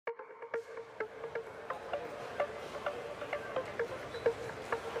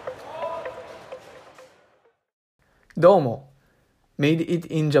どうも、Made It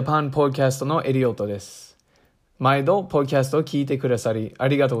in Japan ポッドキャストのエリオットです。毎度ポッドキャストを聞いてくださりあ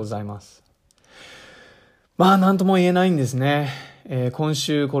りがとうございます。なんとも言えないんですね。今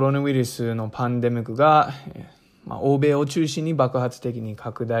週コロナウイルスのパンデミックが、欧米を中心に爆発的に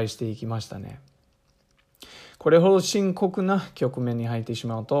拡大していきましたね。これほど深刻な局面に入ってし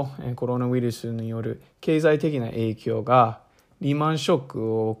まうと、コロナウイルスによる経済的な影響がリーマンショッ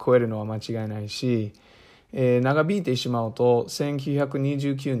クを超えるのは間違いないし、長引いてしまうと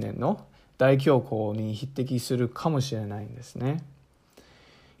1929年の大恐慌に匹敵するかもしれないんですね。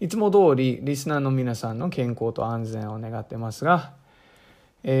いつも通りリスナーの皆さんの健康と安全を願ってますが、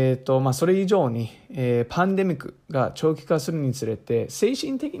それ以上に、パンデミックが長期化するにつれて精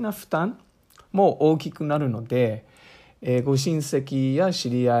神的な負担も大きくなるので、ご親戚や知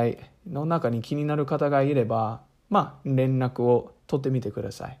り合いの中に気になる方がいれば、連絡を取ってみてく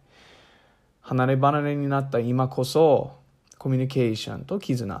ださい。離れ離れになった今こそコミュニケーションと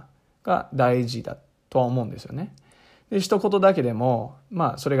絆が大事だとは思うんですよね。で、一言だけでも、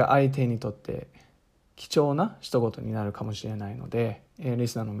それが相手にとって貴重な一言になるかもしれないので、リ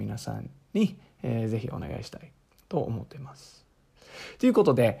スナーの皆さんに、ぜひお願いしたいと思っています。というこ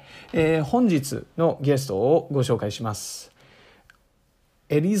とで、本日のゲストをご紹介します。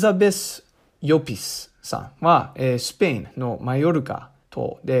エリザベス・ヨピスさんは、スペインのマヨルカ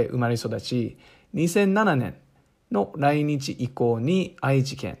島で生まれ育ち、2007年の来日以降に愛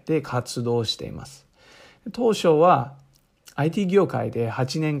知県で活動しています。当初は IT 業界で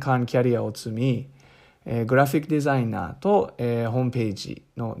8年間キャリアを積み、グラフィックデザイナーと、ホームページ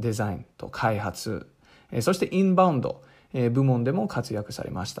のデザインと開発、そしてインバウンド、部門でも活躍され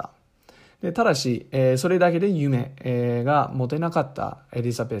ました。ただし、それだけで夢、が持てなかったエ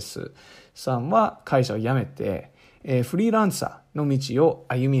リザベスさんは会社を辞めて、フリーランサーの道を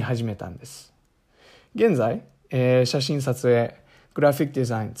歩み始めたんです。現在、写真撮影、グラフィックデ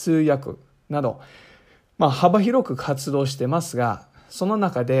ザイン、通訳など、幅広く活動してますが、その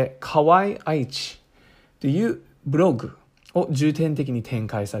中でかわい愛知というブログを重点的に展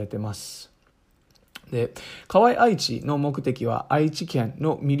開されています。で、かわい愛知の目的は愛知県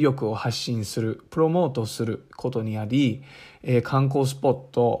の魅力を発信する、プロモートすることにあり、観光スポッ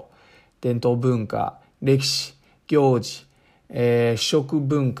ト、伝統文化、歴史、行事、食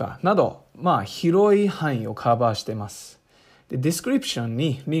文化など、広い範囲をカバーしています。で、ディスクリプション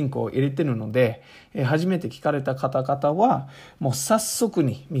にリンクを入れているので、初めて聞かれた方々はもう早速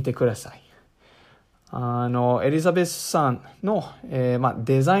に見てください。エリザベスさんの、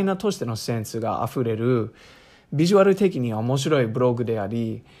デザイナーとしてのセンスがあふれるビジュアル的に面白いブログであ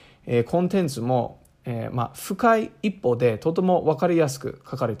り、コンテンツも、深い一方でとても分かりやすく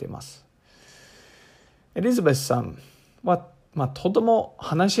書かれています。エリザベスさんは、とても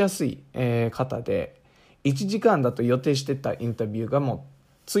話しやすい、方で、1時間だと予定してたインタビューがもう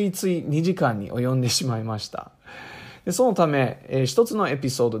ついつい2時間に及んでしまいました。で、そのため、一つのエピ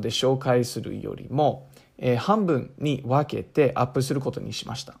ソードで紹介するよりも、半分に分けてアップすることにし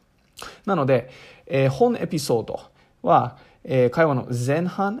ました。なので、本エピソードは、会話の前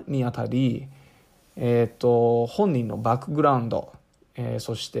半にあたり、本人のバックグラウンド、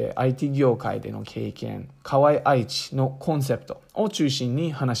そして IT 業界での経験、かわい愛知のコンセプトを中心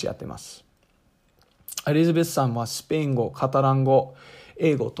に話し合っています。エリザベスさんはスペイン語、カタラン語、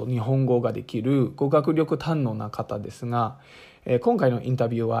英語と日本語ができる語学力堪能な方ですが、今回のインタ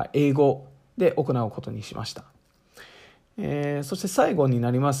ビューは英語で行うことにしました。そして最後に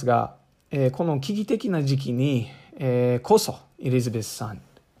なりますが、この危機的な時期に、こそエリザベスさん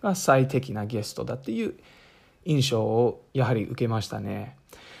が最適なゲストだっていう印象をやはり受けましたね。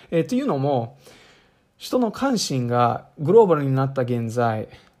というのも、人の関心がグローバルになった現在、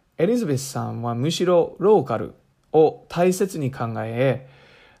エリザベスさんはむしろローカルを大切に考え、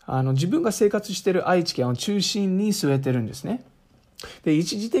自分が生活している愛知県を中心に据えてるんですね。で、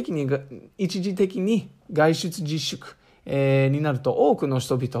一時的に外出自粛、になると多くの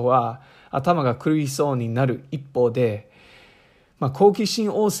人々は頭が狂いそうになる一方で、好奇心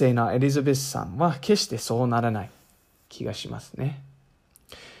旺盛なエリザベスさんは決してそうならない気がしますね。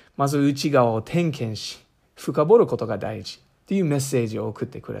まず内側を点検し、深掘ることが大事というメッセージを送っ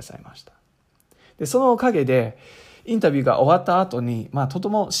てくださいました。で、そのおかげでインタビューが終わった後に、とて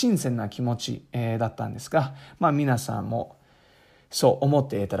も新鮮な気持ち、だったんですが、皆さんもそう思っ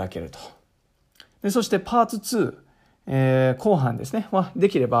ていただけると。で、そしてパート2、後半ですね、で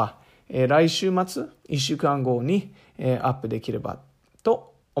きれば、来週末1週間後に、アップできれば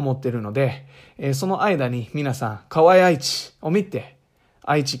と思っているので、その間に皆さんかわい愛知を見て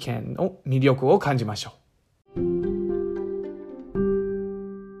愛知県の魅力を感じましょう。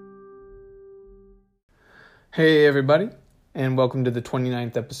Hey everybody, and welcome to the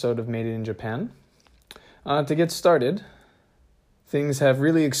 29th episode of Made It in Japan. To get started, things have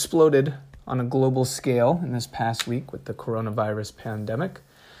really exploded on a global scale in this past week with the coronavirus pandemic,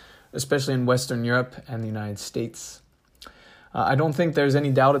 especially in Western Europe and the United States. I don't think there's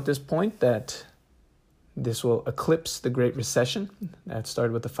any doubt at this point that this will eclipse the Great Recession that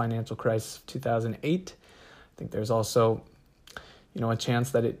started with the financial crisis of 2008. I think there's also, a chance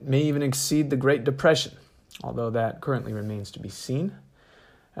that it may even exceed the Great Depression, although that currently remains to be seen.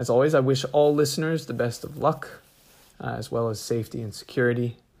 As always, I wish all listeners the best of luck, as well as safety and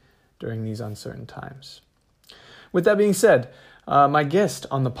security during these uncertain times. With that being said, my guest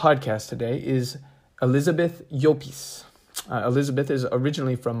on the podcast today is Elizabeth Llopis. Elizabeth is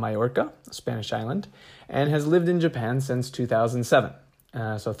originally from Majorca, a Spanish island, and has lived in Japan since 2007,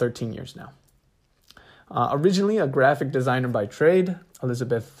 so 13 years now. Originally a graphic designer by trade,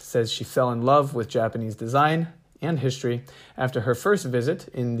 Elizabeth says she fell in love with Japanese design and history after her first visit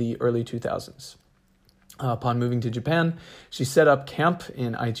in the early 2000s. Upon moving to Japan, she set up camp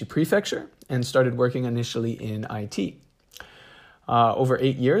in Aichi Prefecture and started working initially in IT. Over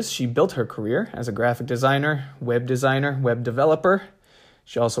 8 years, she built her career as a graphic designer, web developer.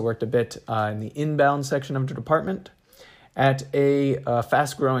 She also worked a bit in the inbound section of the department at a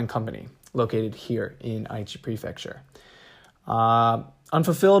fast-growing company located here in Aichi Prefecture.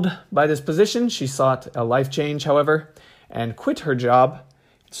 Unfulfilled by this position, she sought a life change, however, and quit her job,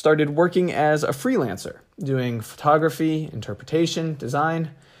 started working as a freelancer, doing photography, interpretation,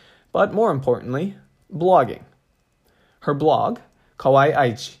 design, but more importantly, blogging. Her blog, Kawaii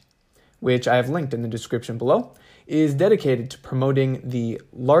Aichi, which I have linked in the description below, is dedicated to promoting the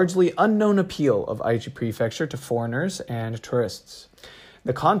largely unknown appeal of Aichi Prefecture to foreigners and tourists.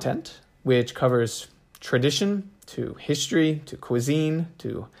 The content, which covers tradition to history to cuisine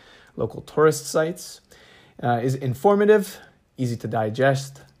to local tourist sites, is informative, easy to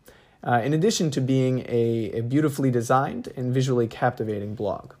digest, in addition to being a beautifully designed and visually captivating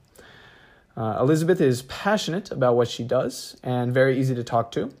blog. Elizabeth is passionate about what she does and very easy to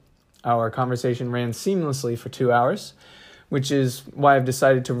talk to. Our conversation ran seamlessly for 2 hours, which is why I've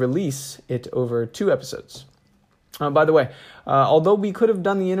decided to release it over 2 episodes. By the way, although we could have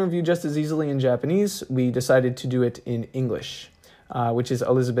done the interview just as easily in Japanese, we decided to do it in English, which is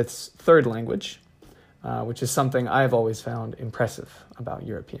Elizabeth's third language, which is something I've always found impressive about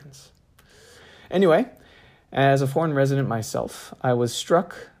Europeans. Anyway, as a foreign resident myself, I was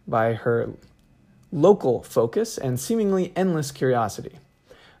struck by her local focus and seemingly endless curiosity.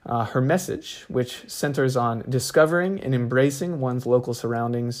 Her message, which centers on discovering and embracing one's local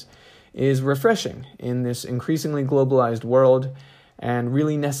surroundings, is refreshing in this increasingly globalized world and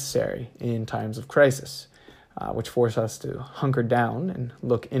really necessary in times of crisis, which force us to hunker down and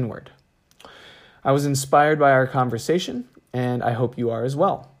look inward. I was inspired by our conversation, and I hope you are as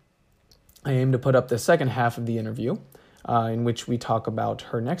well. I aim to put up the second half of the interview, in which we talk about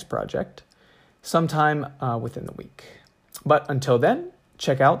her next project, sometime within the week. But until then,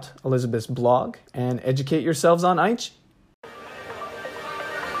 check out Elizabeth's blog and educate yourselves on Aichi.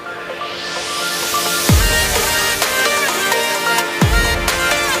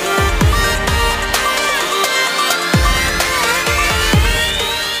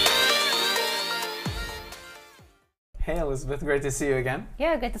 Hey Elizabeth, great to see you again.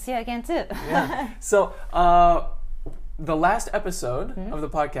 Yeah, great to see you again too. Yeah. So, the last episode of the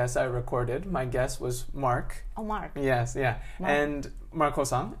podcast I recorded, my guest was Mark. Oh, Mark. Yes, yeah. Mark. And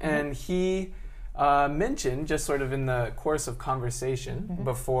Marco-san. And he mentioned, just sort of in the course of conversation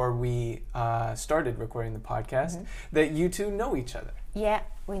before we started recording the podcast, that you two know each other. Yeah,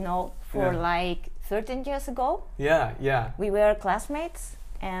 we know for like 13 years ago. Yeah, yeah. We were classmates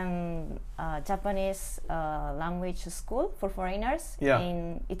and Japanese language school for foreigners. Yeah.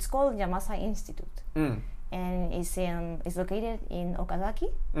 It's called Yamasai Institute. And it's located in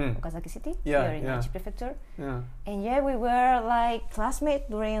Okazaki City, here in Aichi Prefecture. Yeah. And yeah, we were like classmates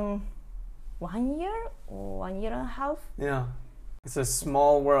during 1 year or 1 year and a half. Yeah. It's a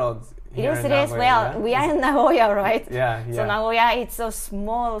small world. It is. Well, we are in Nagoya, right? Yeah, yeah. So Nagoya, it's a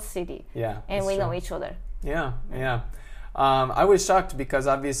small city. Yeah. And we know each other. Yeah, yeah. I was shocked because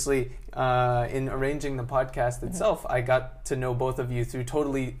obviously in arranging the podcast itself, I got to know both of you through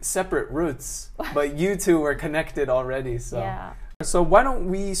totally separate routes, but you two were connected already. So, yeah. So why don't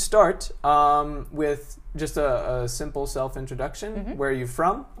we start with just a simple self-introduction. Where are you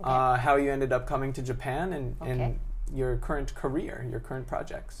from? Okay. How you ended up coming to Japan and your current career, your current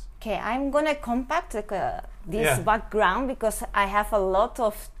projects. Okay, I'm gonna compact this background because I have a lot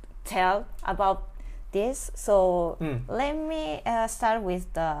of tell about this. So let me start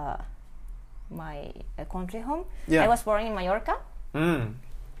with the my country home. Yeah. I was born in Mallorca. In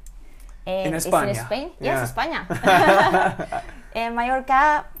It's España. in Spain. Yeah. Yes, España. And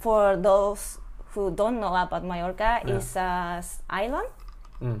Mallorca, for those who don't know about Mallorca, is an island.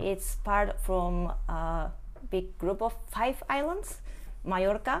 It's part from a big group of 5 islands: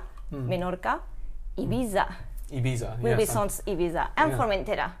 Mallorca, Menorca, Ibiza. Ibiza. Will be Sons Ibiza and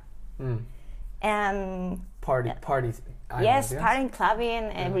Formentera. And party. Yes, partying,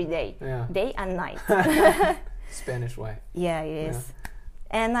 clubbing every day, day and night. Spanish way. Yeah, it is.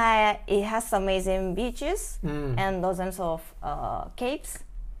 And it has amazing beaches and dozens of caves,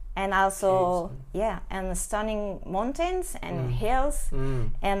 and also and stunning mountains and hills,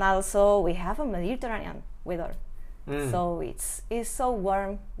 and also we have a Mediterranean weather, so it's so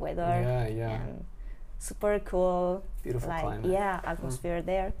warm weather and super cool, beautiful climate. Atmosphere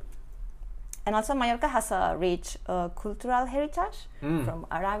there. And also Mallorca has a rich cultural heritage from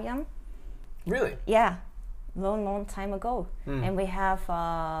Arabian. Really? Yeah, long time ago. And we have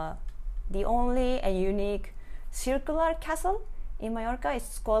the only and unique circular castle in Mallorca.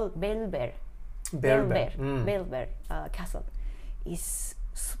 It's called Belver Castle. It's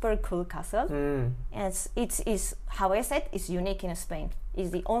super cool castle. And it's how I said, it's unique in Spain. It's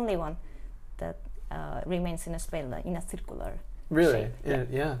the only one that remains in Spain in a circular shape.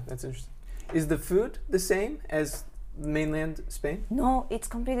 Yeah, that's interesting. Is the food the same as mainland Spain? No, it's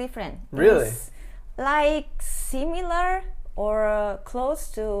completely different. Really? It's like similar or close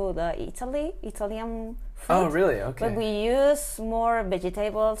to the Italian food. Oh, really? Okay. But we use more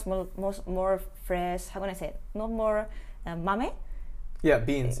vegetables, more fresh. How can I say it? Not more mame. Yeah,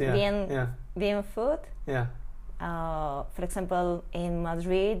 beans. Bean food. Yeah. For example, in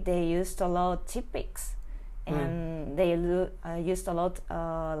Madrid, they used a lot chickpeas, and they used a lot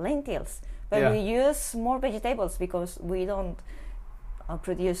lentils. But we use more vegetables because we don't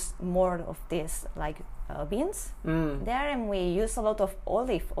produce more of this, like beans there, and we use a lot of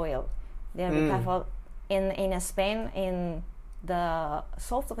olive oil there. We have in Spain, in the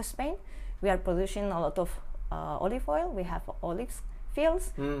south of Spain, we are producing a lot of olive oil. We have olive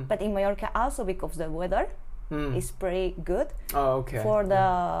fields, but in Mallorca also, because the weather is pretty good for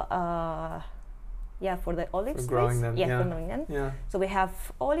the for the olives, for growing them. For growing them. So we have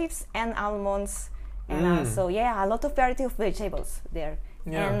olives and almonds, and also a lot of variety of vegetables there.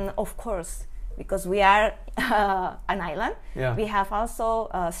 And of course, because we are an island, we have also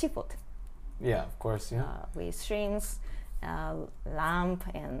seafood. Yeah, of course. With shrimps, lamb,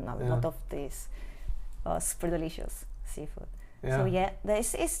 and a lot of this super delicious seafood. So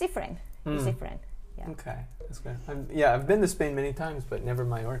it's different. It's different. Yeah. Okay, that's good. I've been to Spain many times, but never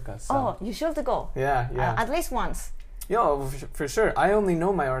Mallorca. So. Oh, you should go. Yeah. At least once. Yeah, for sure. I only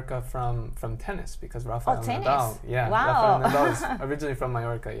know Mallorca from tennis because Rafael Nadal. Yeah, wow. Rafael Nadal is originally from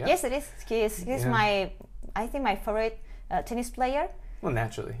Mallorca. Yeah. Yes, it is. He's my favorite tennis player. Well,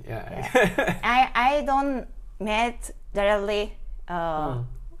 naturally, I don't met directly Rafael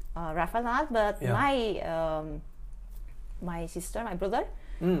Nadal, but my sister, my brother,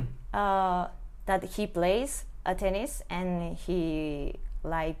 that he plays tennis, and he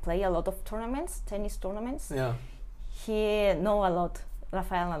play a lot of tennis tournaments. Yeah. He know a lot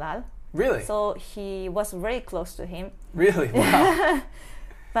Rafael Nadal. Really? So he was very close to him. Really? Wow.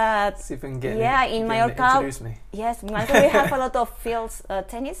 But see if we can get in Mallorca, introduce me. Yes, in Mallorca we have a lot of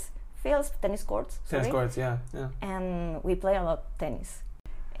tennis courts. Tennis courts, yeah. And we play a lot tennis,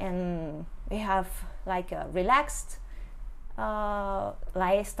 and we have like a relaxed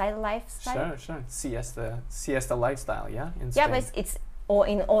lifestyle. Sure. Siesta lifestyle, in Spain. Yeah, but it's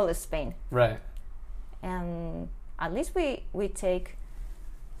in all Spain. Right. And at least we take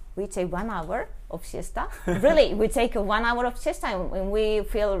 1 hour of siesta. Really, we take 1 hour of siesta, and we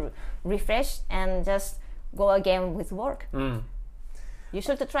feel refreshed and just go again with work. You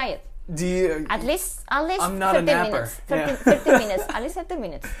should try it. Do you? At least I'm not 30 a napper. minutes. 30 minutes. At least 30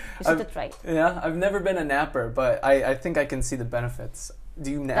 minutes. You should try it. Yeah, I've never been a napper, but I think I can see the benefits.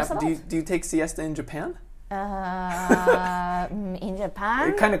 Do you nap? Do you take siesta in Japan? In Japan,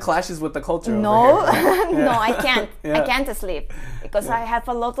 it kind of clashes with the culture. No, over here. no, I can't. I can't sleep because I have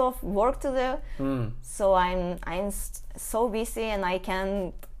a lot of work to do. So I'm so busy, and I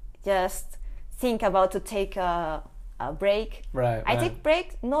can't just think about to take a break. Right. I take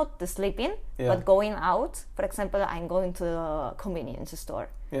break, not the sleeping, but going out. For example, I'm going to the convenience store.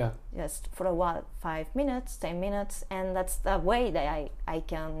 Yeah. Just for a while, 5 minutes, 10 minutes, and that's the way that I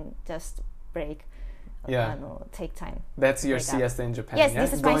can just break. Take time. That's your siesta in Japan. Yes,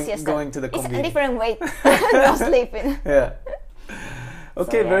 this is my siesta. Going to the convenience. It's a different way of sleeping. Yeah.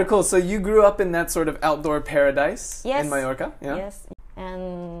 Okay, very cool. So you grew up in that sort of outdoor paradise in Mallorca? Yeah. Yes.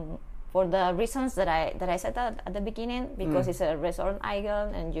 And for the reasons that I said at the beginning, because it's a resort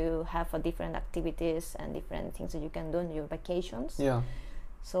island and you have different activities and different things that you can do in your vacations. Yeah.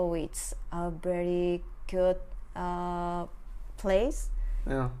 So it's a very good place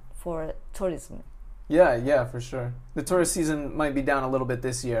for tourism. Yeah, for sure. The tourist season might be down a little bit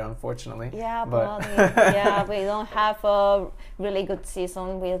this year, unfortunately. Yeah, but yeah, we don't have a really good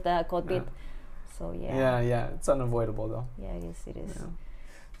season with the COVID. So yeah, it's unavoidable though. Yeah, it is. Yeah.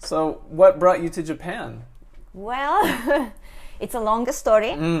 So, what brought you to Japan? Well, it's a long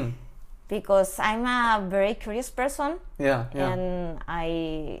story because I'm a very curious person. Yeah. And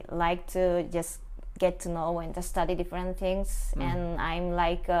I like to just get to know and to study different things. And I'm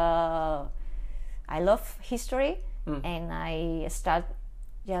like, I love history, and I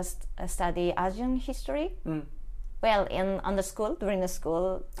study Asian history. Well, on the school, during the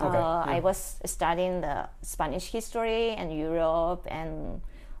school, I was studying the Spanish history and Europe and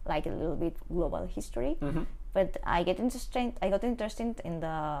like a little bit global history. But I got interested in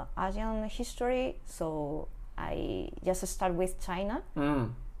the Asian history, so I just start with China,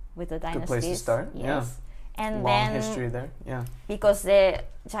 with the dynasties. Good place to start. Yes. Yeah. And long then history there. Yeah. Because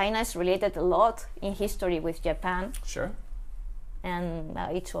China is related a lot in history with Japan. Sure. And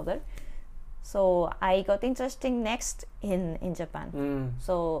each other. So I got interested next in Japan.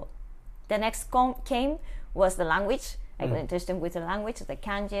 So the next came was the language. I got interested with the language, the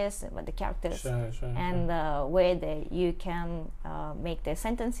kanjis, the characters, and the way that you can make the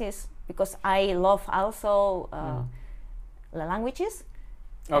sentences. Because I love also the languages.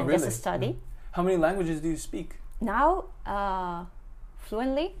 Oh, really? Just study. How many languages do you speak? Now,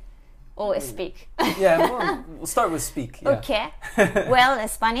 fluently, or speak. Yeah, we'll start with speak. Yeah. Okay. Well,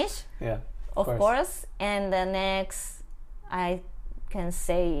 Spanish. Yeah. Of course. And the next, I can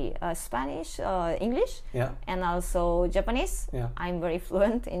say Spanish, English, and also Japanese. Yeah. I'm very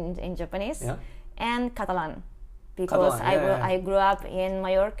fluent in Japanese. Yeah. And Catalan, because I grew up in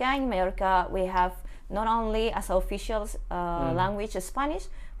Mallorca. In Mallorca, we have not only as official language Spanish,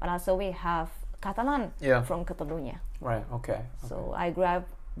 but also we have Catalan from Catalonia. Right. Okay. So I grew up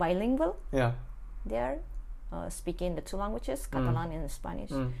bilingual. Yeah. There, speaking the two languages, Catalan and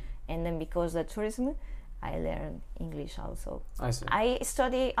Spanish. And then because of the tourism, I learned English also. I see. I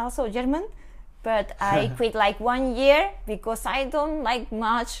study also German, but I quit like 1 year because I don't like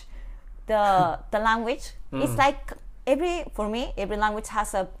much the language. It's like for me every language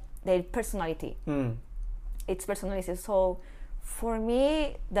has their personality. Its personality. So for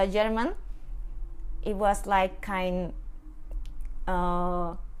me, the German, it was like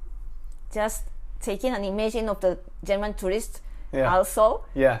just taking an image of the German tourists. Also.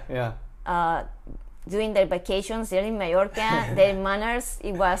 Yeah. Doing their vacations there in Mallorca, their manners,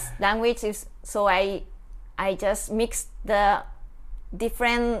 it was language. So I just mixed the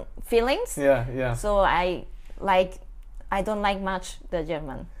different feelings. Yeah. So I don't like much the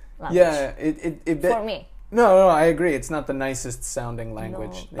German language. Yeah, for me. No, I agree. It's not the nicest sounding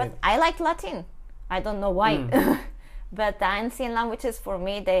language. No, but I like Latin. I don't know why. But the ancient languages, for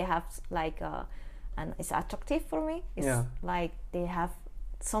me, they have like and it's attractive for me. It's like they have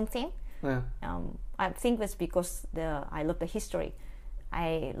something. Yeah. I think it's because I love the history.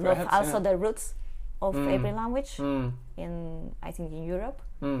 I love Perhaps, also the roots of every language I think in Europe,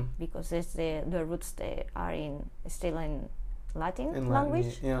 because it's the roots they are still in Latin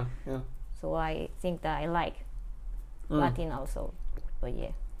language. Yeah. So I think that I like Latin also. But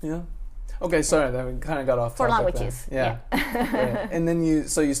yeah. Okay, sorry, that we kind of got off for topic languages. Yeah. Right. And then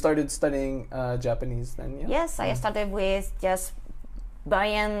you started studying Japanese then? Yeah? Yes, I started with just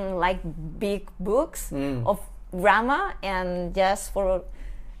buying like big books of grammar and just for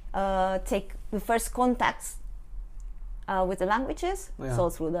take the first contacts with the languages. So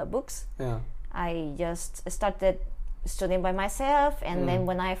through the books, I just started studying by myself, and then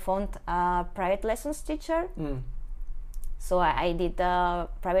when I found a private lessons teacher, so I did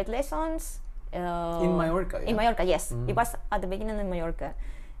private lessons in Mallorca. In Mallorca, yes, it was at the beginning in Mallorca.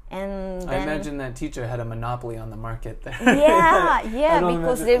 And I imagine that teacher had a monopoly on the market there. Yeah,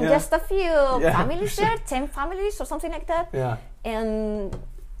 because there were just a few families there, 10 families or something like that. Yeah. And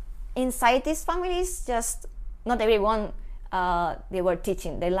inside these families, just not everyone, they were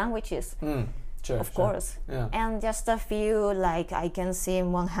teaching their languages. Sure, of course. Yeah. And just a few, like I can see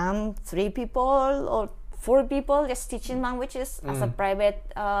in one hand, 3 people or 4 people just teaching languages as a private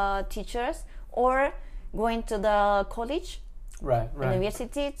teachers, or going to the college. Right.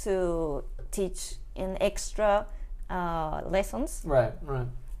 University to teach in extra lessons. Right.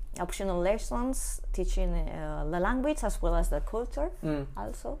 Optional lessons, teaching the language as well as the culture,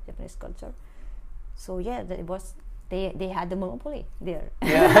 also Japanese culture. So it was they had the monopoly there.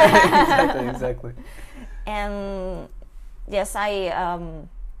 Yeah, exactly. And yes, I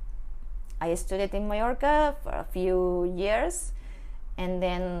studied in Mallorca for a few years, and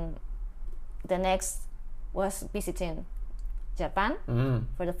then the next was visiting Japan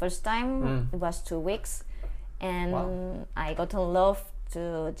for the first time. It was 2 weeks, and I got in love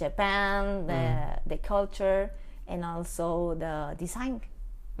to Japan, the culture, and also the design.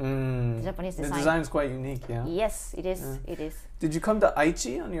 The Japanese design. The design is quite unique, yeah? Yes, it is. Yeah. It is. Did you come to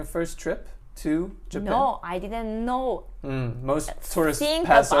Aichi on your first trip to Japan? No, I didn't know. Most tourists Think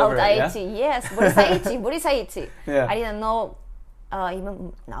pass about over it, Aichi. yeah? Yes, what is Aichi? What is Aichi? Yeah. I didn't know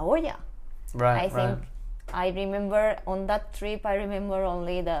even Nagoya. Right, I think I remember on that trip, I remember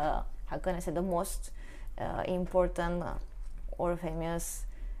only the, how can I say, the most important or famous,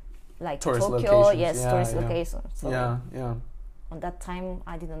 like tourist Tokyo, locations. yes, Yeah, tourist yeah. locations. So Yeah. on that time,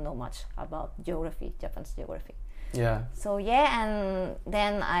 I didn't know much about geography, Japan's geography. Yeah. So yeah, and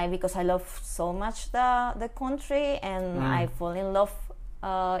then because I love so much the country, and I fall in love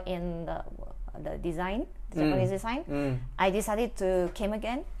in the design, the Japanese design. I decided to come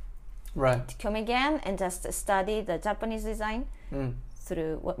again and just study the Japanese design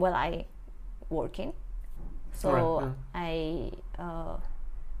through while I working. So I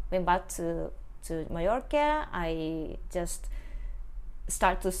went back to Mallorca. I just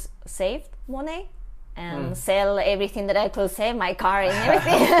start to save money and sell everything that I could save, my car and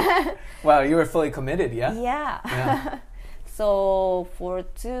everything. Wow, you were fully committed, yeah? Yeah. So for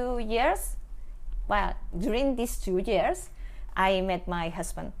 2 years, during these 2 years, I met my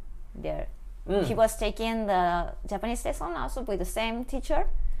husband there. He was taking the Japanese lesson also with the same teacher,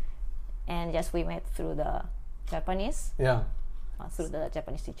 and just we met through the Japanese. Yeah. Through the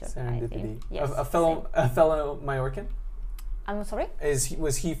Japanese teacher. Serendipity. I think. Yes, A fellow Mallorcan? I'm sorry?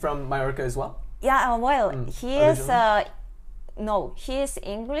 Was he from Mallorca as well? Yeah, he is he is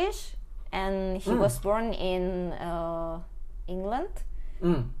English, and he was born in England.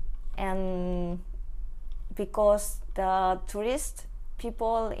 And because the tourist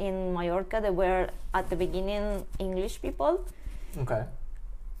people in Mallorca, they were at the beginning English people. Okay.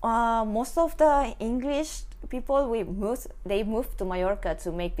 Most of the English people they moved to Mallorca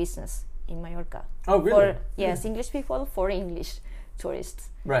to make business in Mallorca. Oh, really? Yes, English people for English tourists.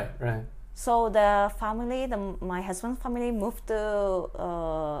 Right. So the family, my husband's family moved to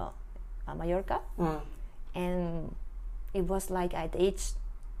Mallorca, and it was like at age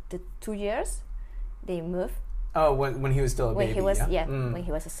the 2 years they moved. Oh, when he was still a baby. When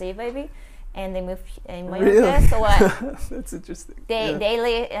he was a safe baby, and they moved in Mallorca. Really? So that's interesting.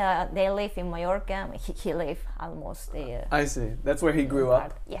 they live in Mallorca. He lived almost there. I see. That's where he grew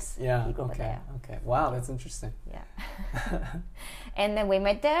up. Yes. Yeah. He grew up there. Okay. Wow, that's interesting. Yeah. And then we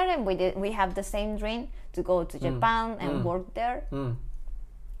met there, and we have the same dream to go to Japan and work there.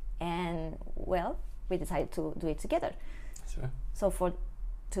 And we decided to do it together. Sure. So for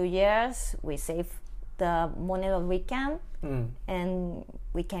 2 years, we saved the money that we can, and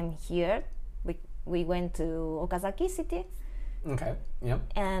we came here. We went to Okazaki City. Okay. Yep.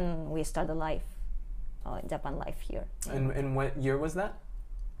 And we started Japan life here. And what year was that?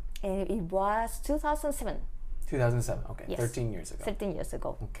 It was 2007. 2007. Okay. Yes. 13 years ago. 13 years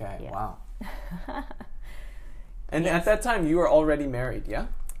ago. Okay. Yeah. Wow. And at that time, you were already married, yeah?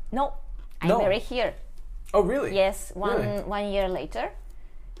 No, I married here. Oh, really? Yes. One year later.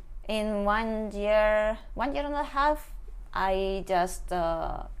 In 1 year and a half, I just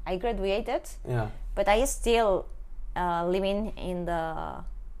I graduated. Yeah. But I still living in the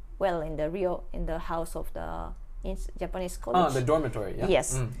Rio, in the house of the Japanese college. Oh, the dormitory. Yeah.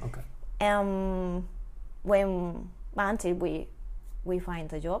 Yes. Okay. Until we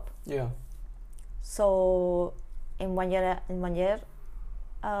find a job. Yeah. So in one year,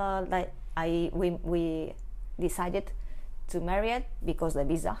 we decided to marry it because the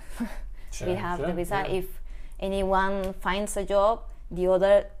visa. We have the visa. Yeah. If anyone finds a job, the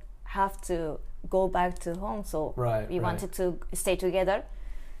other have to go back to home. So we wanted to stay together.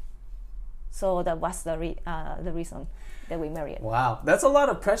 So that was the reason that we married. Wow, that's a lot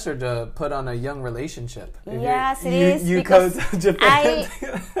of pressure to put on a young relationship. Yes, it is. You go to Japan.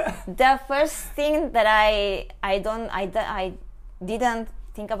 The first thing that I didn't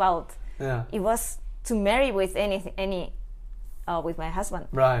think about. Yeah. It was to marry with with my husband.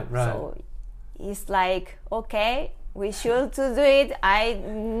 Right. So it's like, okay, we should to do it.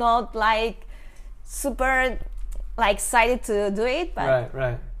 I'm not like super excited to do it, but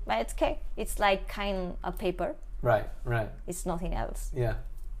right. But it's okay. It's like kind of paper. Right. It's nothing else. Yeah,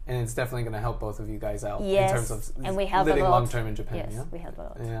 and it's definitely going to help both of you guys out in terms of and we help living a lot. long term in Japan. Yes, yeah? we help a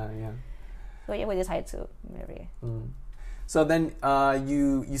lot. Yeah. So yeah, we decided to marry. So then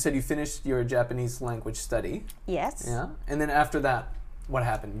you said you finished your Japanese language study. Yes. Yeah. And then after that, what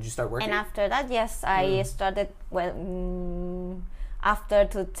happened? Did you start working? And after that, yes, I started after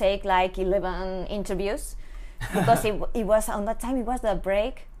to take like 11 interviews because it was on that time, it was the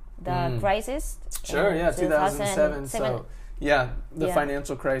break, the crisis. Sure, yeah, 2007. So yeah, the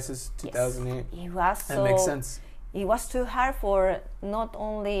financial crisis, 2008. Yes. It was that makes sense. It was too hard for not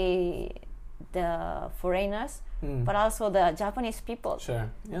only the foreigners, but also the Japanese people. Sure,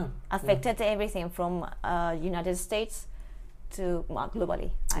 yeah. Affected everything from United States to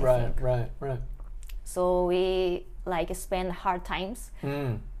globally, I think. Right. So we like spend hard times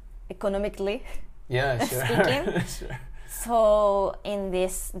economically. Yeah, sure. Speaking. Sure. So in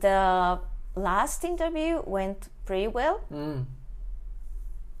this, the last interview went pretty well.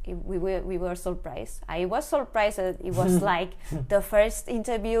 We were surprised. I was surprised that it was like the first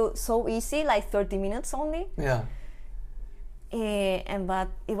interview so easy, like 30 minutes only. Yeah. But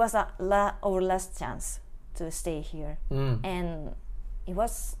it was our last chance to stay here, and it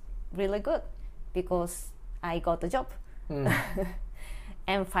was really good because I got the job,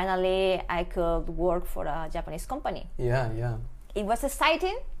 and finally I could work for a Japanese company. Yeah. It was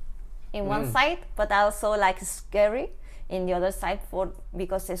exciting in one side, but also like scary in the other side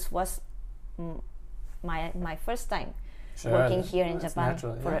because this was my first time working here in Japan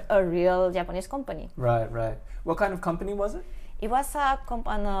for a real Japanese company. Right. What kind of company was it? It was a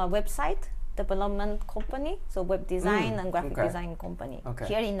website development company, so web design and graphic design company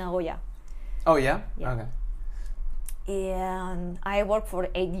here in Nagoya. Oh yeah? Okay. And I worked for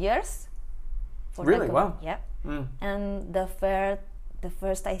 8 years. Really? Wow. Yeah. And the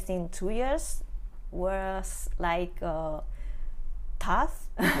first I think 2 years was like tough.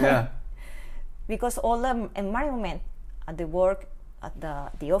 Yeah. Because all the environment at the work at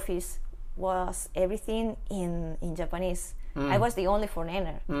the office was everything in Japanese. I was the only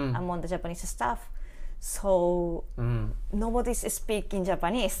foreigner among the Japanese staff, so nobody's speaking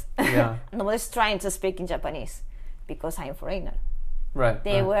Japanese. Yeah. Nobody's trying to speak in Japanese because I'm a foreigner. Right.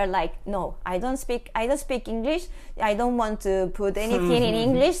 They were like, no, I don't speak English. I don't want to put anything in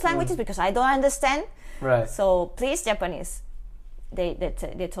English languages because I don't understand. Right. So please, Japanese.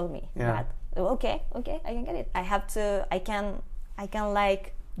 They told me that. Okay, I can get it. I can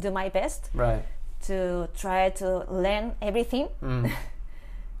like do my best. Right. To try to learn everything.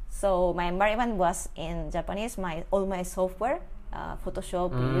 So my environment was in Japanese. All my software,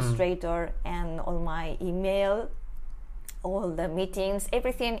 Photoshop, Illustrator, and all my email, all the meetings,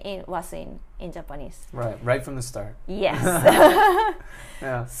 everything was in Japanese. Right from the start. Yes.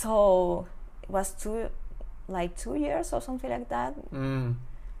 Yeah. So it was 2 years or something like that.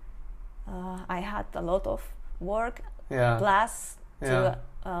 I had a lot of work, plus to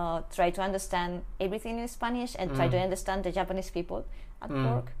try to understand everything in Spanish and try to understand the Japanese people at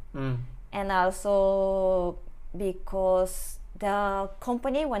work. And also because the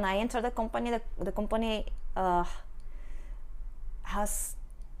company, when I entered the company, the company has,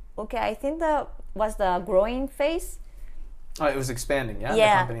 I think that was the growing phase. Oh, it was expanding, yeah?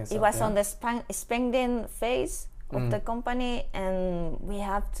 Yeah, the company itself, it was on the expanding phase of the company, and we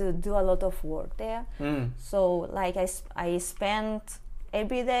have to do a lot of work there. So like I spent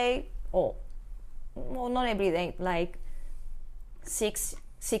every day, not every day, like six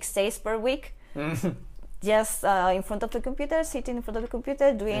days per week, just in front of the computer, sitting in front of the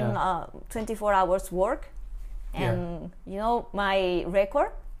computer, doing 24 hours work. And my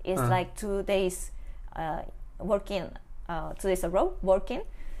record is like 2 days working, 2 days a row working.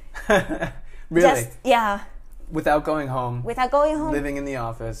 Really? Yeah. Without going home. Living in the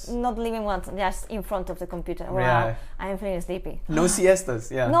office. Not living once, just in front of the computer. Wow, yeah. I'm feeling sleepy. No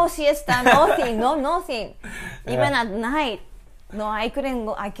siestas, yeah. No siesta, nothing, nothing. Even at night, no, I couldn't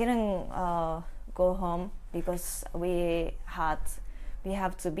go home because we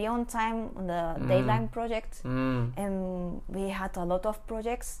have to be on time on the deadline project, and we had a lot of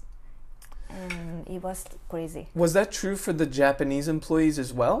projects. And it was crazy. Was that true for the Japanese employees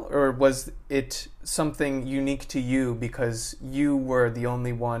as well? Or was it something unique to you because you were the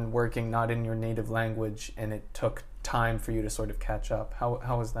only one working not in your native language and it took time for you to sort of catch up? How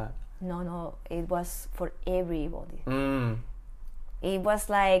was that? No, it was for everybody. It was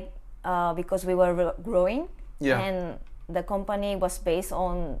like because we were growing, and the company was based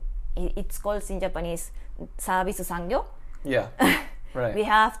on, it's called in Japanese, Service Sangyo. Yeah. Right. We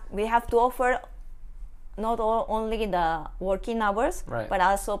have to offer not only the working hours, but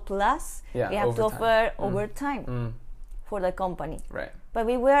also plus we have overtime. To offer overtime for the company. Right. But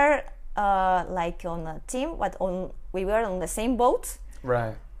we were like on a team, we were on the same boat.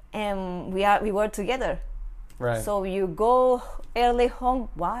 Right. and we were together. Right. So you go early home.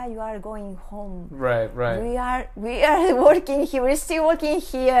 Why you are going home? Right. We are working here. We're still working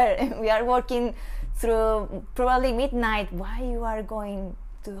here. We are working through probably midnight. Why you are going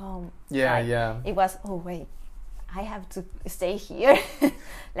to home? Yeah, Like, yeah. It was, oh wait, I have to stay here,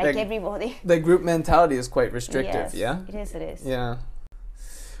 like everybody. The group mentality is quite restrictive. Yes, Yeah. It is. Yeah.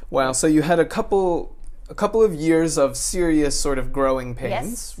 Wow. So you had a couple of years of serious sort of growing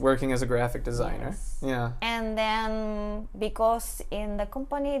pains working as a graphic designer. Yes. Yeah. And then because in the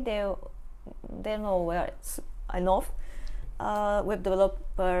company there no were enough web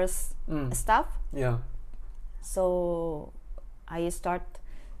developers staff, Yeah. so I start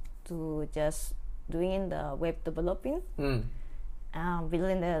to just doing the web developing,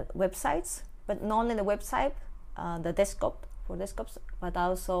 building the websites, but not only the website, the desktop for desktops, but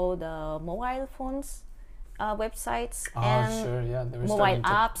also the mobile phones websites and Sure, yeah. They were mobile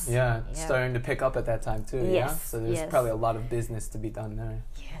apps. starting to pick up at that time too. Yes, Yeah. So there's yes. probably a lot of business to be done there.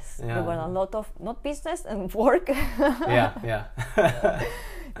 Yes, Yeah. there were a lot of not business and work. Yeah.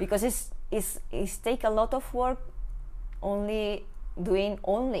 Because it's take a lot of work doing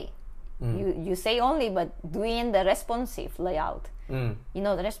only. You say only, but doing the responsive layout. You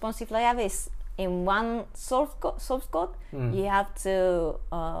know, the responsive layout is in one source code. You have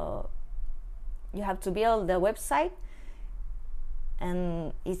to build the website,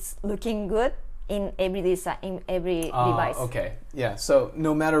 and it's looking good in every device. Okay. Yeah. So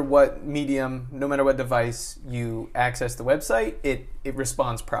no matter what medium, no matter what device you access the website, it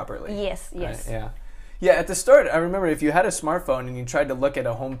responds properly. Yes. Right? Yeah. Yeah. At the start, I remember if you had a smartphone and you tried to look at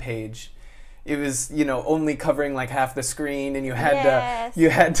a home page, it was, only covering like half the screen, and you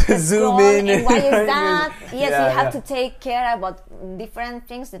had to zoom in. And why is that? you have to take care about different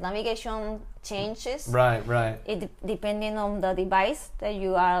things. The navigation changes. Right. It depending on the device that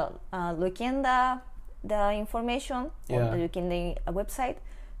you are looking the information or looking the website.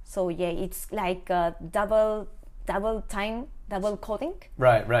 So it's like double coding.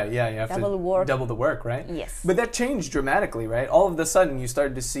 Right. Yeah, you have to double the work, right? Yes. But that changed dramatically, right? All of a sudden, you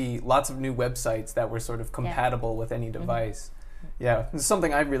started to see lots of new websites that were sort of compatible with any device. Yeah, it's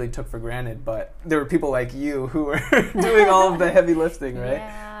something I really took for granted, but there were people like you who were doing all of the heavy lifting, right?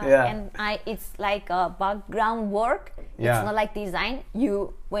 Yeah. And it's like a background work. Yeah. It's not like design.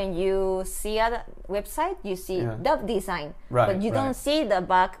 When you see a website, you see the design, right, but you don't see the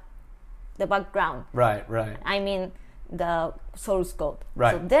background. Right. I mean, the source code.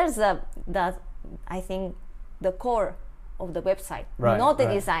 Right. So there's I think the core of the website, not the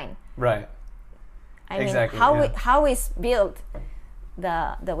design. Right. I mean, exactly, how is built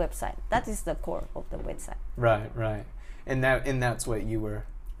the website. That is the core of the website. Right. And that's what you were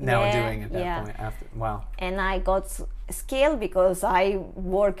now doing at that point after. Wow. And I got skill because I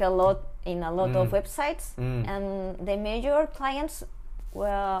work a lot in a lot of websites, and the major clients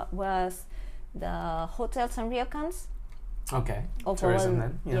was the hotels and ryokans. Okay. Tourism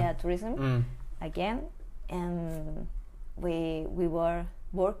then. Yeah, tourism again, and we were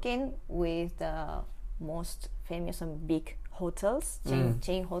working with the most famous and big hotels,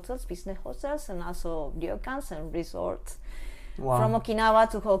 chain hotels, business hotels, and also ryokans and resorts. Wow. From Okinawa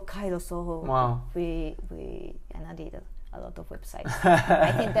to Hokkaido. So we did a lot of websites.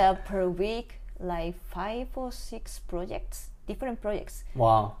 I think that per week, like 5 or 6 projects, different projects.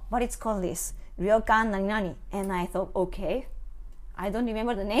 Wow. But it's called this ryokan nani nani, and I thought, okay, I don't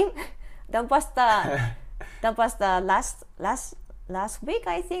remember the name. that was the last week,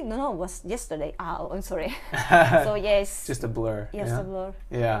 I think. No, it was yesterday. I'm sorry. So yes, just a blur. Yes, a blur.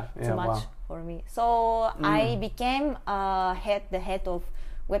 Yeah. Too much for me. So I became the head of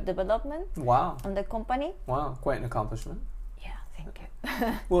web development. Wow. On the company. Wow, quite an accomplishment. Yeah, thank you.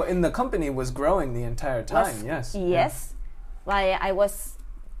 Well, and the company was growing the entire time. Yes. Yes.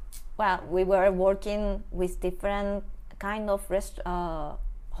 We were working with different kind of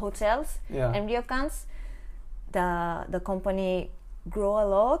hotels and ryokans. The company grew a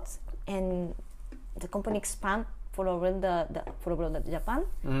lot, and the company expand all over the Japan,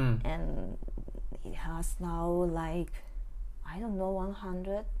 and it has now like, I don't know,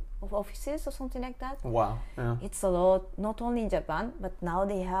 100 of offices or something like that. Wow. Yeah. It's a lot, not only in Japan, but now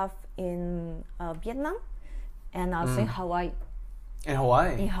they have in Vietnam and also in Hawaii. In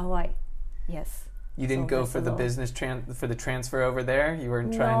Hawaii? In Hawaii, yes. You didn't go for the business for the transfer over there? You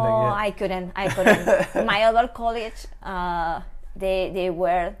weren't trying to No, I couldn't. My other college, they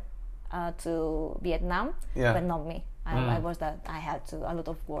were to Vietnam, but not me. I had to a lot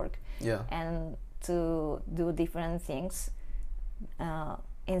of work and to do different things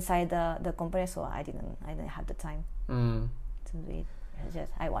inside the company, so I didn't have the time to do it.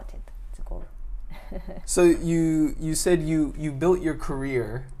 I wanted to go. So you said you built your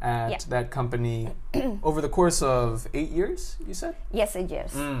career at Yeah. that company over the course of 8 years, you said? Yes, 8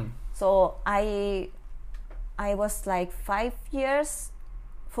 years. So I was like 5 years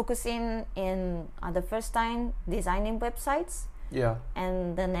focusing in the first time designing websites, Yeah.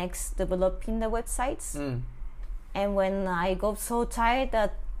 and the next developing the websites. And when I got so tired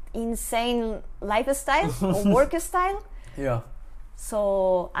that insane lifestyle or work style, Yeah.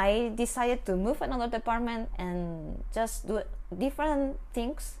 so I decided to move another department and just do different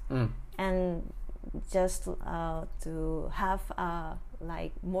things, and just to have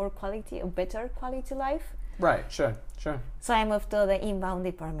like more quality, a better quality life. Right, sure. So I moved to the inbound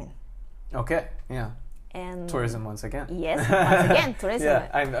department. Okay, yeah. And Tourism once again. Yes, once again, tourism.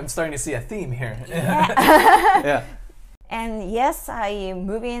 Yeah, I'm starting to see a theme here. Yeah. Yeah. And yes, I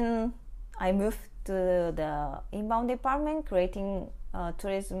moved to the inbound department, creating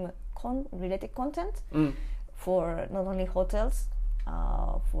tourism related content for not only hotels,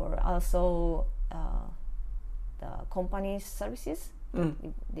 for also the company's services.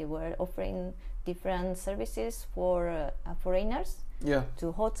 They were offering different services for foreigners, Yeah.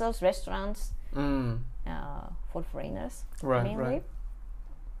 to hotels, restaurants, for foreigners, Right, mainly. right.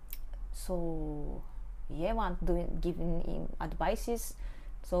 So yeah, giving him advices,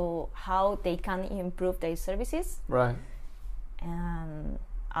 so how they can improve their services, Right. and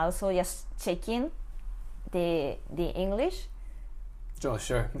also just checking the English, Oh,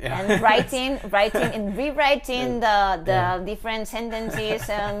 sure. Yeah. and writing and rewriting the different sentences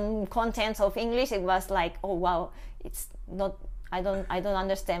and contents of English. It was like, oh wow, it's not, I don't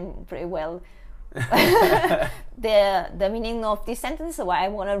understand very well the meaning of this sentence, so I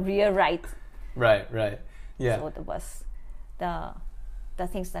want to rewrite. Right. Yeah. So that was the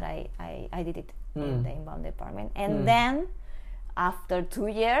things that I did it in the inbound department. And then after 2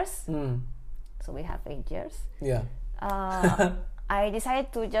 years, so we have 8 years, Yeah. I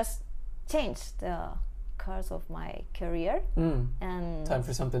decided to just change the course of my career. And Time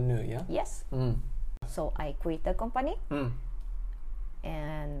for something new, yeah? yes, so I quit the company,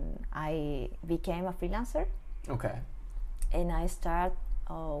 and I became a freelancer, Okay. and I start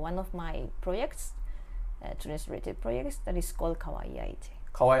one of my projects, tourism-related projects, that is called Kawaii Aichi.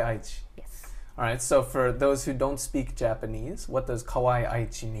 Kawaii Aichi. Yes. All right, so for those who don't speak Japanese, what does Kawaii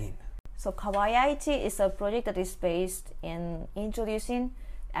Aichi mean? So Kawaii Aichi is a project that is based in introducing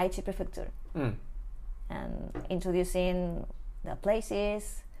Aichi Prefecture, and introducing the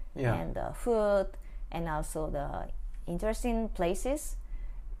places, Yeah. and the food, and also the interesting places,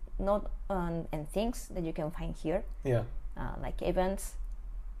 and things that you can find here, Yeah. like events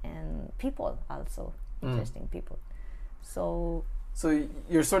and people, also interesting people. So So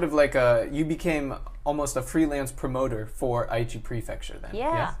you're sort of like you became almost a freelance promoter for Aichi Prefecture then?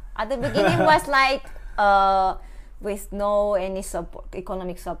 yeah, Yes? at the beginning was like with no any support,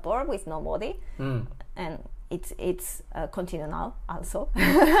 economic support, with nobody, and it's continue now also.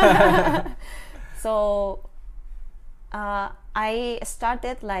 So I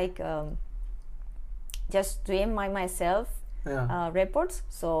started like just doing myself Yeah. reports.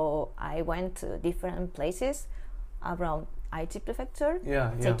 So I went to different places around Aichi Prefecture,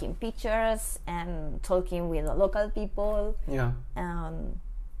 Yeah. taking pictures and talking with the local people, Yeah. and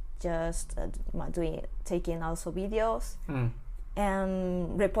just taking also videos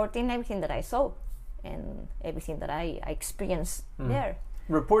and reporting everything that I saw and everything that I experienced there.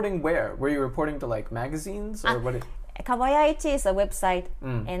 Reporting where? Were you reporting to like magazines or what? Kawaii Aichi is a website,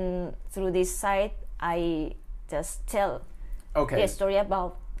 and through this site I just tell Okay. the story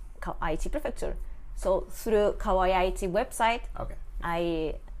about Aichi Prefecture. So through Kawaii Aichi website, Okay.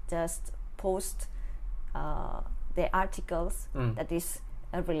 I just post the articles that is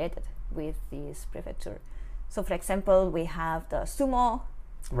related with this prefecture. So for example, we have the sumo,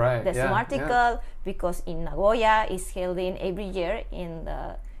 Right. the yeah, sumo article, because in Nagoya is held in every year in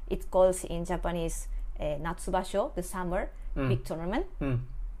the, it calls in Japanese Natsubasho, the summer big tournament,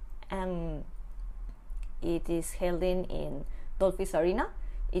 and it is held in Dolphins Arena.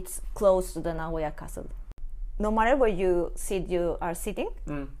 It's close to the Nagoya Castle. No matter where you are sitting,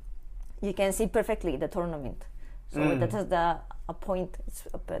 you can see perfectly the tournament. So that is the a point. It's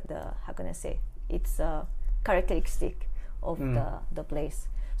how can I say? It's a characteristic of the place.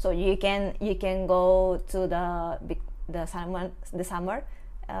 So you can go to the summer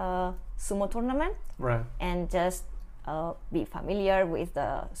sumo tournament, Right. and just be familiar with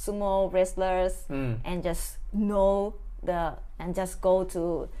the sumo wrestlers, and just know and just go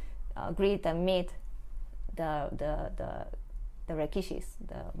to greet and meet the rikishis,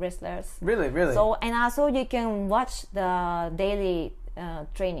 the wrestlers. Really. So, and also you can watch the daily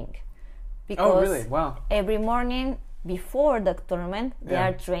training. Oh, really? Wow. Every morning before the tournament, they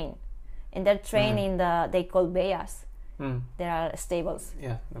are trained. And they're trained in they call bayas. There are stables.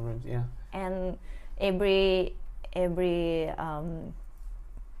 Yeah, the rooms, yeah. And every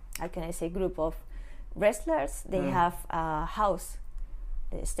how can I say, group of wrestlers, they have a house,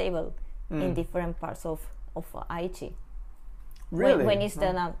 a stable in different parts of Aichi. Really? When it's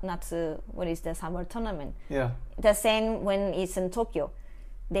the Natsu, when it's the summer tournament. Yeah. The same when it's in Tokyo.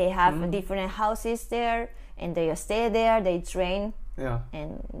 They have different houses there, and they stay there, they train,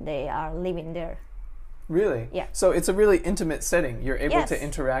 and they are living there. Really? Yeah. So it's a really intimate setting. You're able to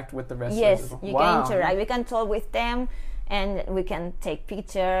interact with the wrestlers. Yes, as well. you can interact. We can talk with them, and we can take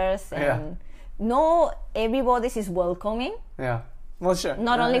pictures. And no, everybody is welcoming. Yeah. Well, sure.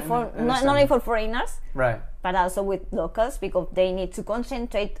 Not only for foreigners, right? But also with locals, because they need to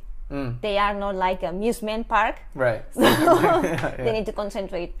concentrate. They are not like an amusement park, right? So they need to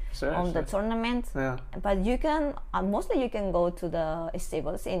concentrate on the tournament. Yeah. But you can mostly you can go to the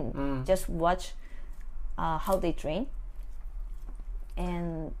stables and just watch how they train,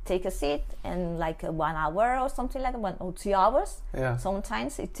 and take a seat, and like 1 hour or something like 1 or 2 hours. Yeah.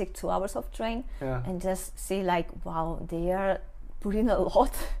 Sometimes it takes 2 hours of train, and just see like, wow, they are putting a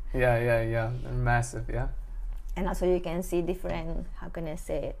lot. Yeah. They're massive. Yeah. And also you can see different, how can I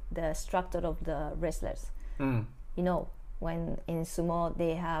say, the structure of the wrestlers. You know, when in sumo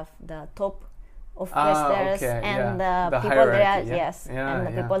they have the top of wrestlers and the people that are and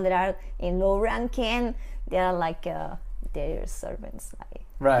the people that are in low ranking, they are like their servants. Like.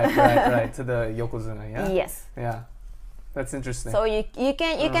 Right. To the yokozuna. Yeah. Yes. Yeah. That's interesting. So you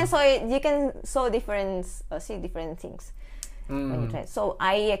can see different things. When you try. So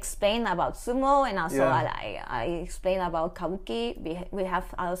I explain about sumo, and also I explain about kabuki. We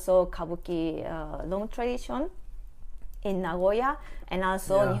have also kabuki long tradition in Nagoya, and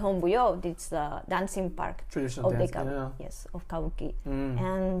also Nihon Buyo. It's the dancing park traditional of dance, of kabuki,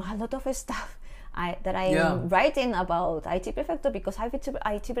 and a lot of stuff that I'm writing about Aichi Prefecture, because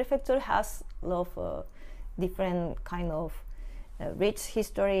Aichi Prefecture has a lot of different kind of rich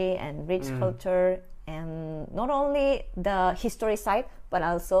history and rich culture. And not only the history side, but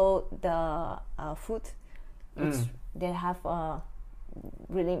also the food. They have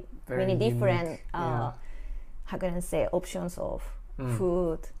really many different, how can I say, options of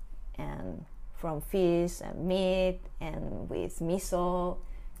food, and from fish and meat, and with miso.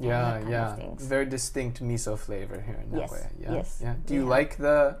 Kind of things. Very distinct miso flavor here in Nagoya. Yes. Do you like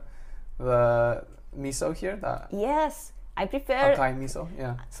the miso here? Yes. I prefer Akai miso,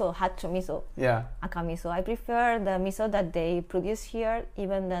 So hacho miso, aka miso. I prefer the miso that they produce here,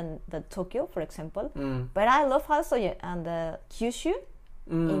 even than the Tokyo, for example. But I love also the Kyushu.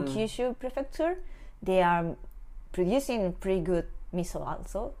 In Kyushu Prefecture, they are producing pretty good miso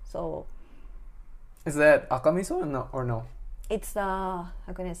also. So is that aka miso or no? It's how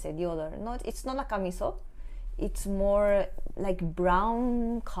can I say, the other? No, it's not aka miso. It's more like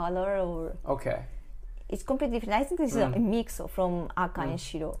brown color or. Okay. It's completely different. I think this is a mix from aka and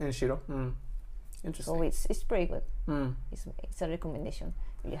shiro. Interesting. So it's pretty good. It's a recommendation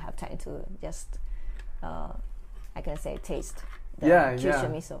if you have time to just, I can say, taste the Kyushu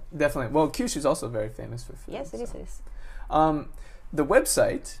miso. Definitely. Well, Kyushu is also very famous for food. Yes, it is. The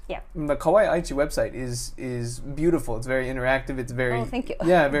website, the Kawaii Aichi website is beautiful. It's very interactive. It's very thank you.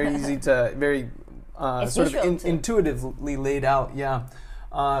 Very easy to sort of intuitively laid out.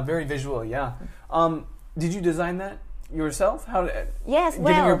 Very visual. Did you design that yourself? Yes,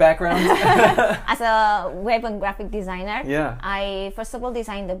 given your background as a web and graphic designer, I first of all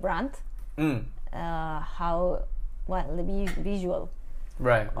designed the brand. The visual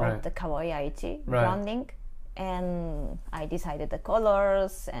of the Kawaii Aichi branding, and I decided the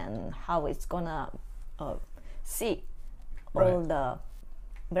colors and how it's gonna see all the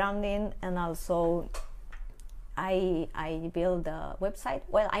branding, and also I build the website.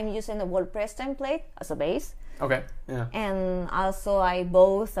 Well, I'm using a WordPress template as a base. Okay. And also I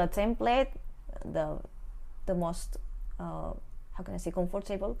bought a template, the most how can I say,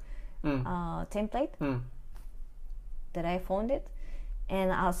 comfortable template that I found it,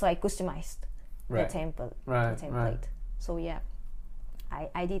 and also I customized the template. So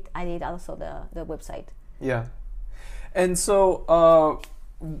I did also the website. And so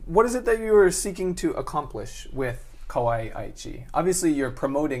what is it that you are seeking to accomplish with Kawaii Aichi? Obviously, you're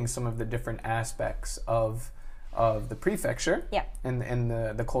promoting some of the different aspects of the prefecture, and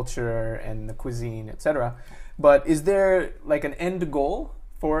the culture and the cuisine, etc. But is there like an end goal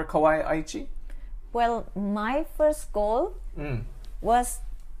for Kawaii Aichi? Well, my first goal was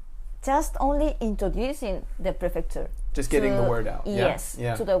just only introducing the prefecture Just getting the word out. Yes,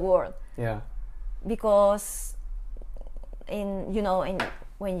 Yeah. to the world. Yeah. Because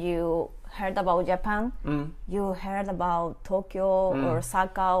when you heard about Japan, you heard about Tokyo or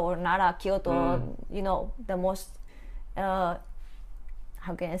Osaka or Nara, Kyoto, the most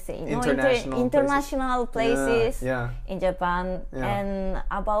how can I say, international places in Japan. And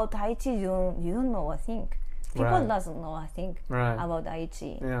about Aichi, you don't know a thing. People doesn't know a thing about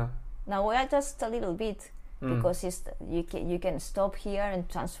Aichi. Yeah. Nagoya just a little bit, because you can stop here and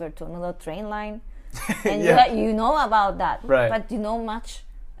transfer to another train line, and you know about that, but you know much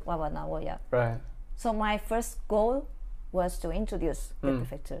about Nagoya. Right. So my first goal was to introduce the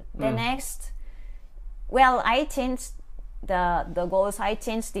prefecture. The next, I changed the goals. I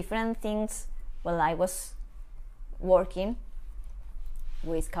changed different things while I was working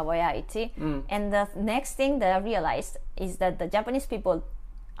with Kawaii Aichi. And the next thing that I realized is that the Japanese people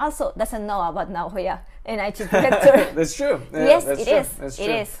also doesn't know about Nagoya and Aichi Prefecture. That's true. Yeah, yes, that's it true. is. That's it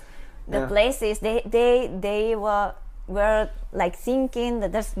true. is. The places they were like thinking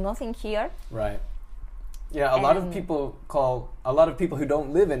that there's nothing here. Right. Yeah, a lot of people who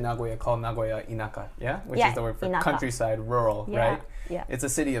don't live in Nagoya call Nagoya inaka, which is the word for inaka. Countryside, rural, right? Yeah. It's a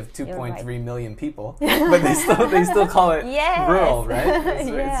city of 2.3 million people, but they still call it rural, right? It's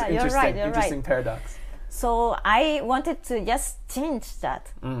interesting, interesting paradox. So I wanted to just change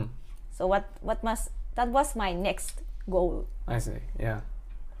that. So that was my next goal. I see. Yeah.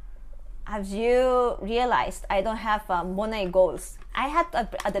 As you realized, I don't have money goals. I had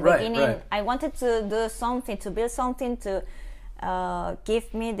at the beginning, I wanted to do something, to build something to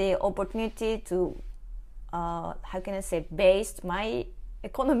give me the opportunity to, how can I say, base my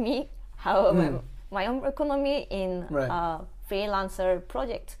economy, my own economy in freelancer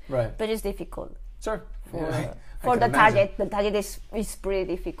project. Right. But it's difficult. Sure. For the target. The target is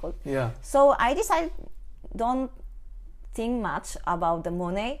pretty difficult. Yeah. So I decided, don't think much about the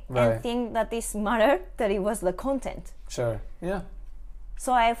money and think that is matter, that it was the content. Sure. Yeah.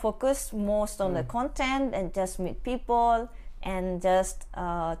 So I focused most on the content and just meet people and just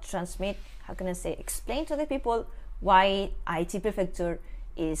transmit, how can I say, explain to the people why Aichi Prefecture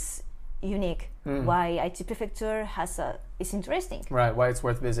is unique, why Aichi Prefecture is interesting. Right, why it's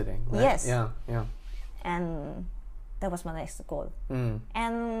worth visiting. Right? Yes. Yeah. And that was my next goal.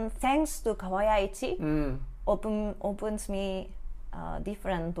 And thanks to Kawaii Aichi, opens me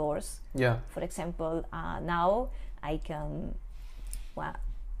different doors. Yeah. For example, now I can,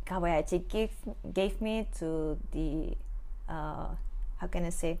 Kawaii Aichi gave me to the, how can I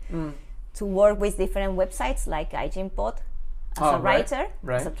say, to work with different websites like Aijinpod as a writer,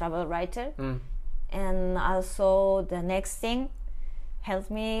 as a travel writer. And also the next thing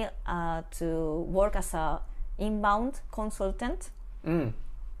helped me to work as a inbound consultant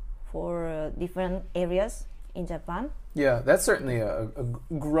for different areas in Japan. Yeah, that's certainly a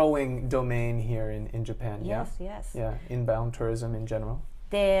growing domain here in Japan. Yes. Yeah, inbound tourism in general.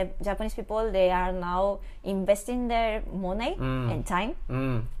 The Japanese people, they are now investing their money and time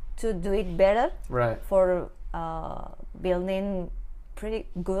to do it better. Right. For building pretty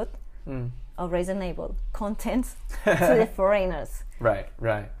good or reasonable content to the foreigners. Right.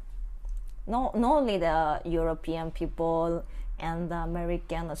 Not only the European people and the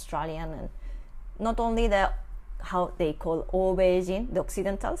American, Australian, and not only the how they call Obeijin, the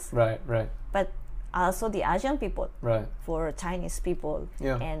Occidentals. Right. But also the Asian people. Right. For Chinese people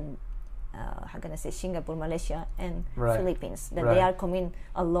and how can I say, Singapore, Malaysia, and Philippines. That they are coming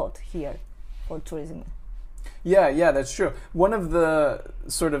a lot here for tourism. Yeah, that's true. One of the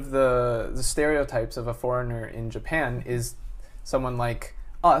sort of the stereotypes of a foreigner in Japan is someone like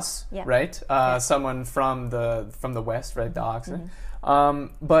us, right? Someone from the West, right? The Occident.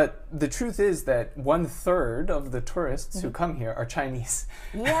 But the truth is that 1/3 of the tourists who come here are Chinese.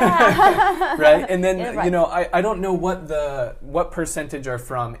 Yeah. Right? And then, I don't know what percentage are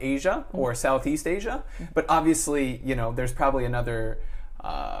from Asia or Southeast Asia, but obviously, there's probably another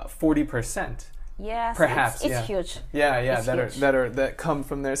 40%. Yes, perhaps it's huge. Yeah, it's huge. that come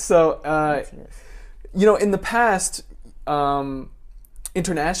from there. So, in the past,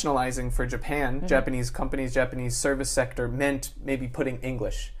 internationalizing for Japan, Japanese companies, Japanese service sector meant maybe putting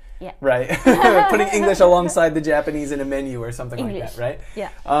English. Yeah. Right? Putting English alongside the Japanese in a menu or something like that, right?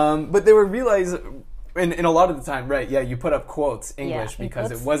 Yeah. But they were realized, in a lot of the time, right? Yeah, you put up quotes English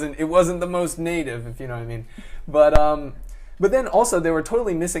because it wasn't the most native, if you know what I mean. But then also they were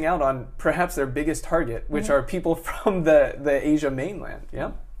totally missing out on perhaps their biggest target, which are people from the Asia mainland.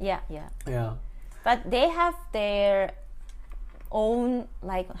 Yeah. Yeah. But they have their own,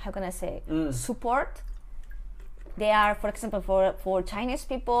 like, how can I say, support they are, for example, for Chinese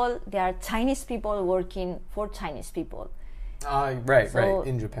people, there are Chinese people working for Chinese people. Right,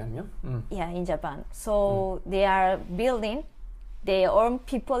 in Japan, yeah. Yeah, in Japan. So they are building their own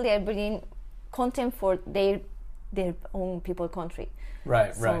people. They are building content for their own people country.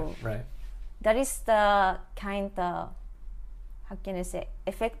 Right. That is the kind of, how can I say,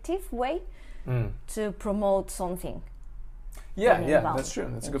 effective way to promote something. Yeah, that's true.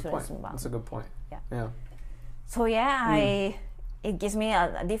 That's a good point. Yeah. So it gives me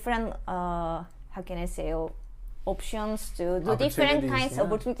a different, how can I say, options to do different kinds of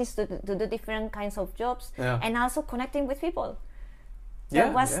opportunities to do different kinds of jobs, and also connecting with people.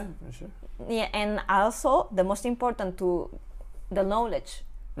 For sure. Yeah, and also the most important the knowledge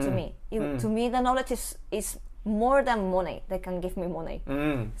to me. To me, the knowledge is more than money. That can give me money.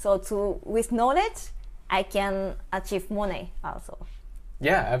 So with knowledge, I can achieve money also.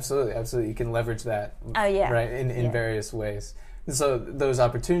 Yeah, absolutely. You can leverage that, right, in various ways. So those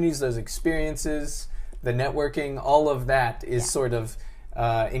opportunities, those experiences, the networking, all of that is sort of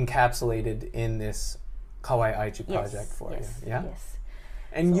encapsulated in this Kawaii Aichi project for you. Yeah? Yes.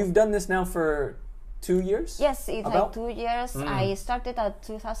 And you've done this now for 2 years? Yes, it's like 2 years. I started at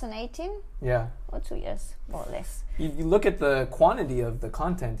 2018. Yeah. Or 2 years, more or less. You look at the quantity of the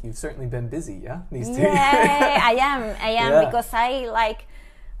content, you've certainly been busy, these 2 years. Yeah, I am because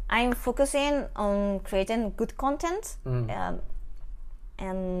I'm focusing on creating good content,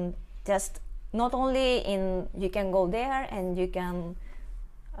 and just not only you can go there and you can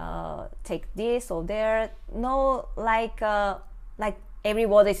take this or there. No, like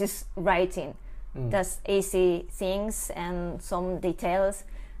everybody is writing just easy things and some details.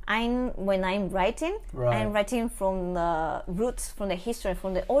 When I'm writing, I'm writing from the roots, from the history,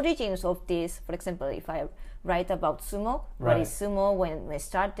 from the origins of this. For example, if I write about sumo, what is sumo, when we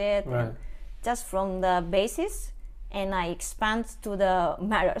started, and just from the basis, and I expand to the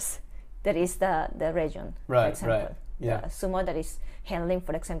matters. That is the region, for example. Yeah. Sumo that is handling,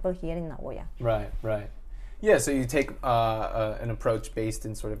 for example, here in Nagoya. Right. Yeah, so you take an approach based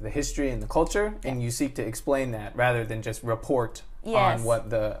in sort of the history and the culture, and you seek to explain that rather than just report on what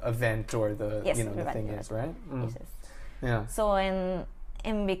the event or the the thing is, right? Yes. Yeah. So and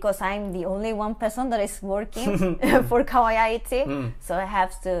because I'm the only one person that is working for Kawaii Aichi, so I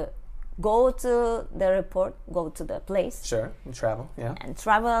have to go to the report, go to the place. Sure, and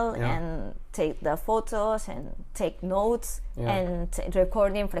travel, and take the photos and take notes and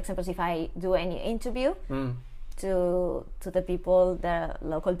recording. For example, if I do any interview to the people, the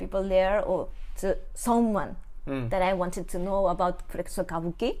local people there, or to someone that I wanted to know about, for example,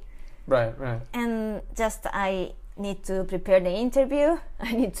 kabuki. Right. And just I need to prepare the interview.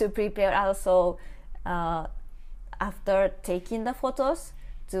 I need to prepare also after taking the photos,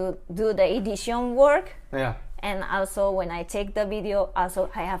 to do the edition work. Yeah. And also when I take the video, also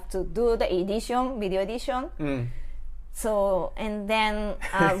I have to do the video edition. So, and then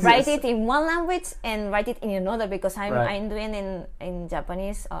write it in one language and write it in another, because I'm doing in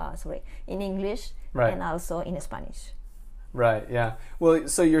Japanese, in English, and also in Spanish. Right, yeah. Well,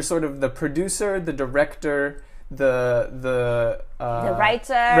 so you're sort of the producer, the director, the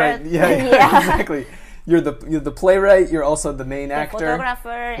writer. Right, yeah. Exactly. You're the playwright. You're also the main actor, photographer,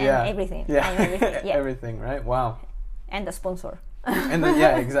 and everything. Yeah, and everything. Yeah. Everything. Right. Wow. And the sponsor. And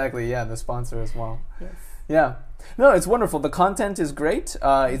exactly. Yeah, the sponsor as well. Yes. Yeah. No, it's wonderful. The content is great.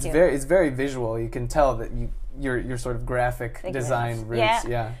 It's very visual. You can tell that you're sort of graphic design roots.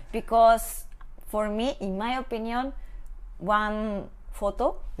 Yeah. Because for me, in my opinion, one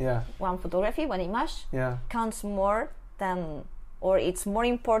photography, one image, counts more than, or it's more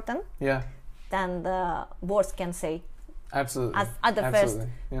important. Yeah. Than the words can say. Absolutely. At the first,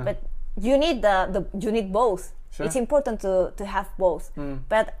 but you need you need both. Sure. It's important to have both.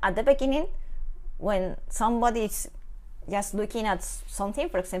 But at the beginning, when somebody is just looking at something,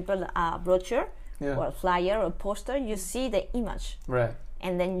 for example, a brochure or a flyer or a poster, you see the image,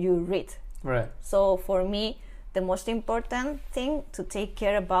 and then you read. So for me, the most important thing to take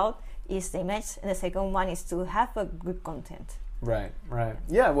care about is the image, and the second one is to have a good content. Right.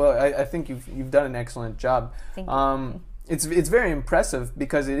 Yeah, well, I think you've done an excellent job. Thank you. It's very impressive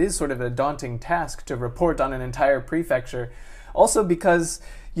because it is sort of a daunting task to report on an entire prefecture. Also because,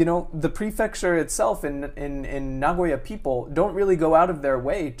 the prefecture itself in Nagoya, people don't really go out of their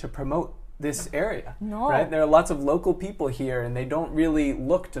way to promote this area. No. Right? There are lots of local people here, and they don't really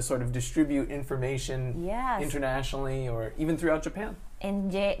look to sort of distribute information internationally or even throughout Japan.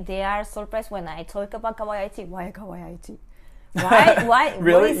 And they are surprised when I talk about Kawaii Aichi. Why Kawaii Aichi? Why?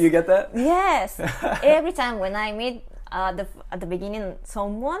 Really? You get that? Yes. Every time when I meet at the beginning,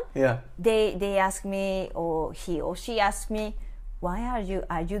 someone Yeah. they ask me, or he or she asked me, why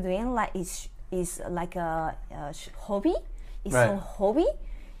are you doing like is like a hobby? It's Right. some hobby.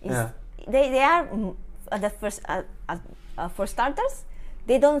 Is Yeah. they are at the first for starters,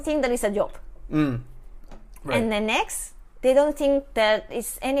 they don't think that it's a job. Mm. Right. And the next, they don't think that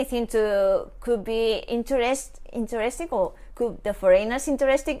it's anything could be interesting, or could the foreigners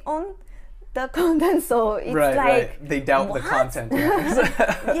interested on the content. So it's right, like, right. They doubt the what? content.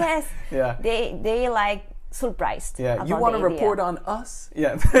 Yes. Yeah. They like surprised. Yeah. About You want to the idea. report on us?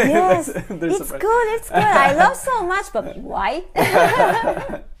 Yeah. Yes. They're It's surprised. good. It's good. I love so much, but why?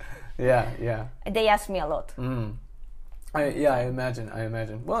 Yeah. Yeah. They ask me a lot. Mm. I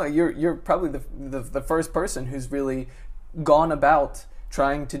imagine. Well, you're probably the first person who's really gone about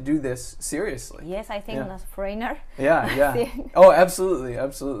trying to do this seriously. Yes, I think Yeah. as a foreigner. Yeah. Oh, absolutely.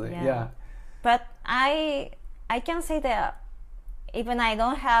 Yeah. Yeah. But I can say that even I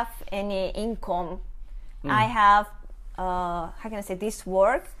don't have any income, I have how can I say, this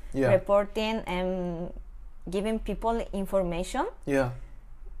work, Yeah. reporting and giving people information. Yeah.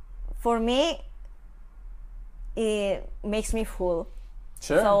 For me, it makes me full.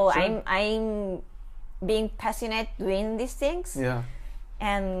 Sure. So sure. I'm being passionate doing these things. Yeah.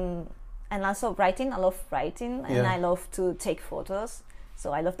 and also writing. I love writing, and Yeah. I love to take photos.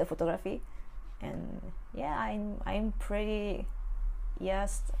 So I love the photography, and yeah, I'm pretty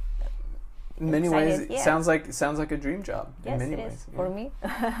In many excited, ways, yeah. sounds like a dream job. yes, in many it ways. is for me.